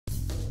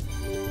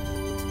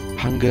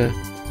Hunger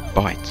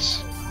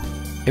bites.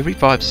 Every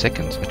 5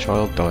 seconds a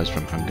child dies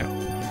from hunger.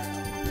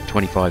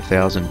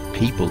 25,000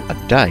 people a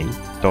day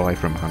die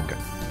from hunger.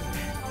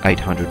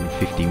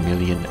 850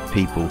 million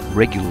people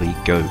regularly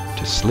go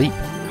to sleep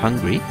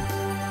hungry.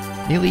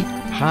 Nearly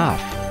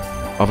half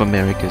of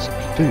America's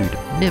food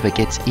never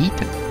gets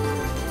eaten.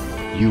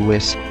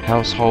 US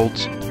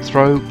households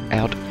throw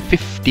out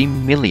 $50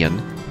 million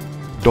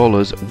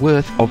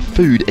worth of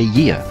food a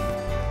year.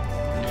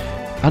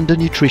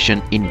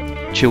 Undernutrition in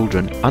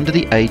children under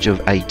the age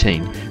of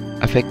 18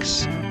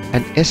 affects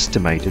an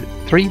estimated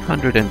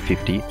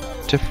 350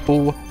 to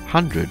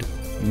 400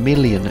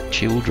 million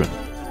children.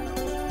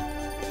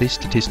 These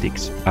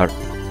statistics are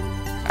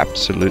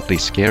absolutely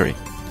scary.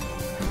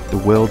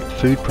 The World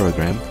Food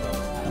Programme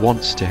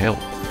wants to help.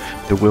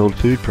 The World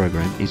Food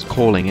Programme is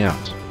calling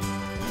out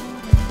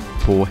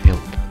for help.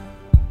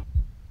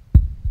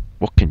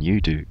 What can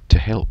you do to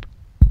help?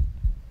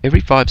 Every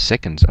 5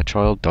 seconds a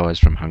child dies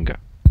from hunger.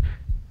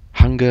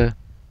 Hunger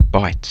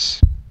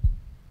bites.